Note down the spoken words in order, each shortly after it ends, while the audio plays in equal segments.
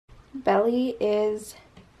Belly is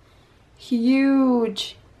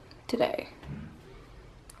huge today.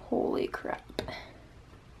 Holy crap.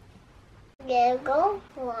 Go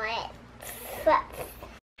for it.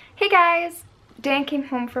 Hey guys, Dan came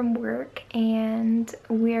home from work and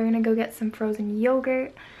we're gonna go get some frozen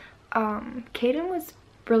yogurt. Caden was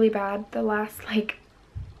really bad the last like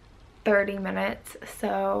 30 minutes,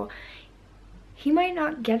 so he might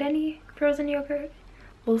not get any frozen yogurt.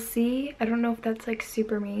 We'll see. I don't know if that's like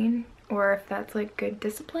super mean or if that's like good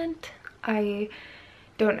discipline. I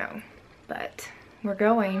don't know, but we're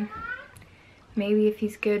going. Maybe if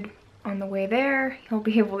he's good on the way there, he'll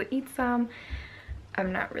be able to eat some.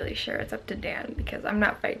 I'm not really sure. It's up to Dan because I'm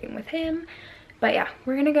not fighting with him. But yeah,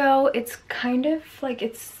 we're gonna go. It's kind of like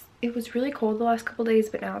it was really cold the last couple days,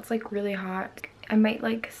 but now it's like really hot. I might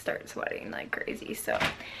like start sweating like crazy, so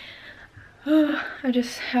I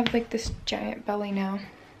just have like this giant belly now.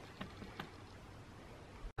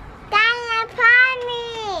 Diana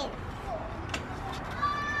Pony!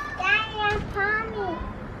 Diana Pony!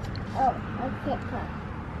 Oh, I'll take her.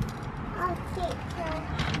 I'll take her.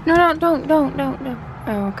 No, don't.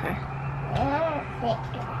 Oh, okay. I'll take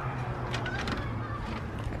her.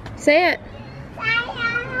 Say it.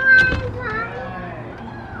 Diana Pony!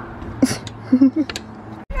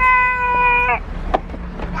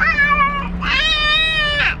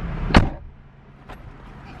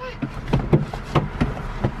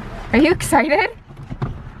 Are you excited?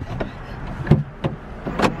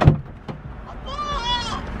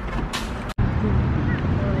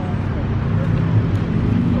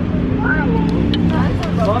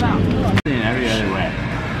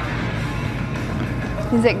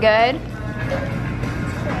 Is it good?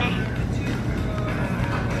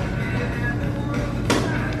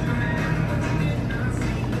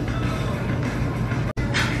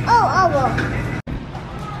 Oh.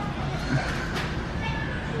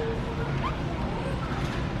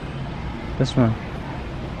 This one.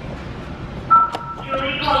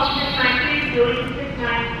 Julie calls this time, please. Julie, this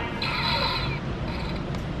time.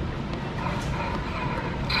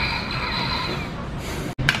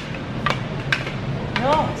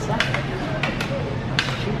 No, it's not.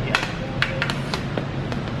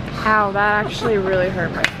 Ow, that actually really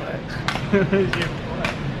hurt my foot.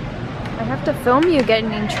 I have to film you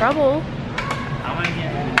getting in trouble. How am I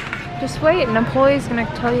getting? Just wait, an employee's gonna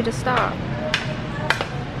tell you to stop.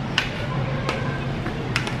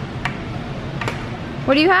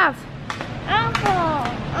 What do you have? A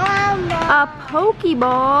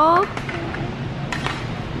Pokeball.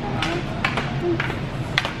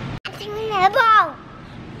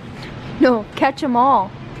 No, catch them all.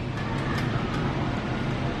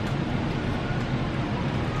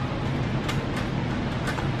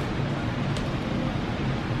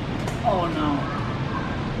 Oh no.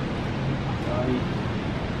 Sorry.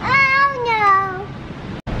 Oh no.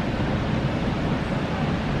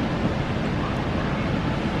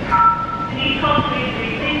 Denise calls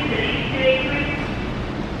 336, Denise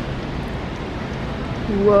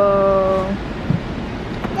 283. Whoa.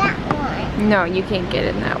 That one. No, you can't get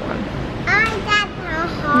in that one. I got the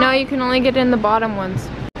heart. No, you can only get in the bottom ones.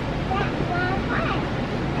 That one.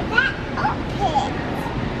 That open.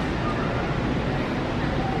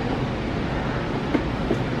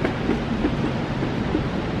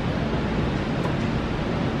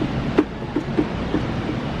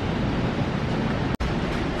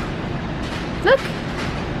 Look.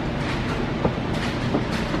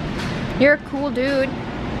 You're a cool dude.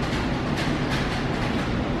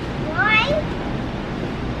 Why?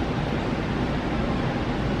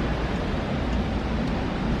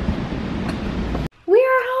 We are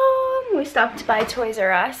home. We stopped by Toys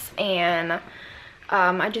R Us and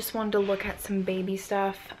I just wanted to look at some baby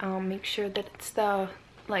stuff, make sure that it's the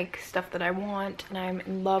like stuff that I want, and I'm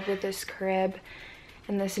in love with this crib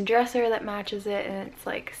and this dresser that matches it, and it's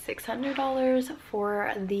like $600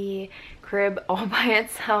 for the crib all by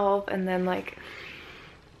itself, and then like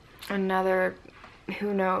another,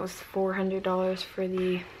 who knows, $400 for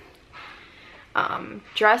the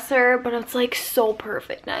dresser. But it's like so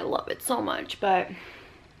perfect and I love it so much, but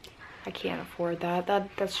I can't afford that.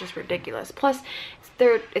 That's just ridiculous. Plus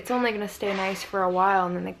it's only gonna stay nice for a while,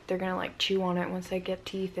 and then they're gonna like chew on it once they get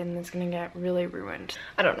teeth, and it's gonna get really ruined.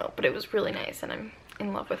 I don't know, but it was really nice and I'm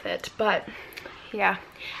in love with it. But yeah,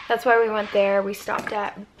 that's why we went there. We stopped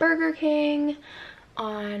at Burger King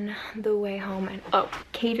on the way home, and oh,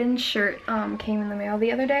 Caden's shirt came in the mail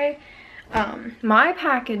the other day. My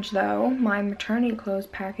package though, my maternity clothes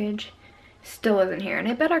package, still isn't here, and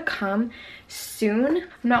it better come soon.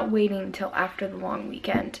 I'm not waiting until after the long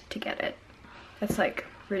weekend to get it. That's like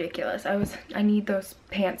ridiculous. I need those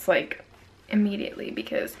pants like immediately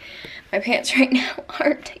because my pants right now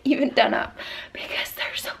aren't even done up because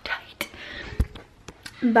they're so tight.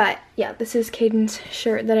 But yeah, this is Caden's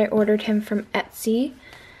shirt that I ordered him from Etsy.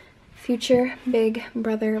 Future Big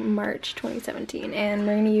Brother March 2017. And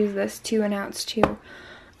we're gonna use this to announce to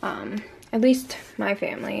at least my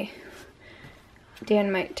family.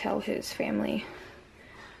 Dan might tell his family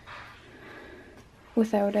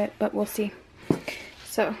without it, but we'll see.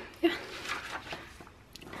 So, yeah.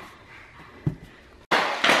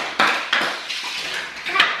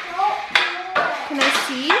 Can I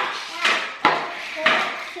see?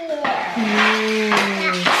 Ooh.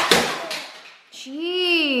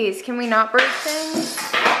 Jeez, can we not break things?